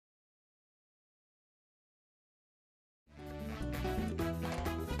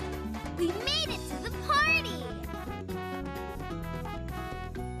We made it to the party!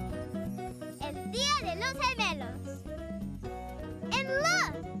 El Día de los Gemelos. And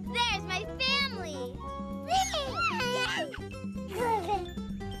look! There's my family!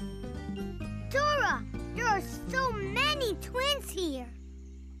 Dora, there are so many twins here.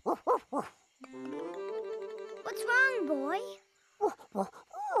 What's wrong, boy?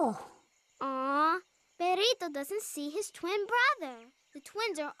 Aw, Perrito doesn't see his twin brother. The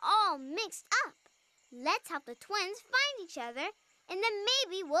twins are all mixed up. Let's help the twins find each other, and then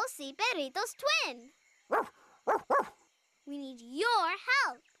maybe we'll see Perrito's twin. We need your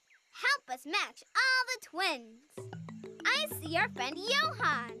help. Help us match all the twins. I see our friend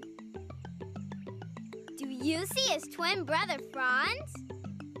Johan. Do you see his twin brother Franz?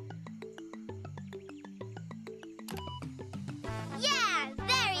 Yeah,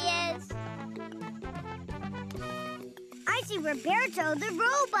 there he is. I see Roberto the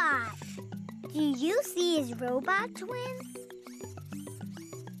robot. Do you see his robot twin?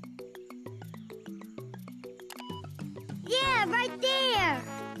 Yeah, right there.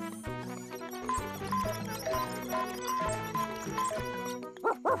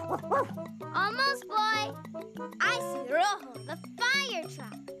 Almost, boy. I see Rojo, the fire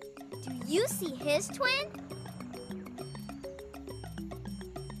truck. Do you see his twin?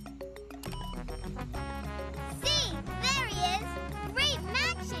 See, there he is. Great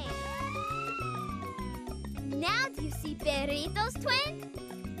matching. Now do you see Perrito's twin?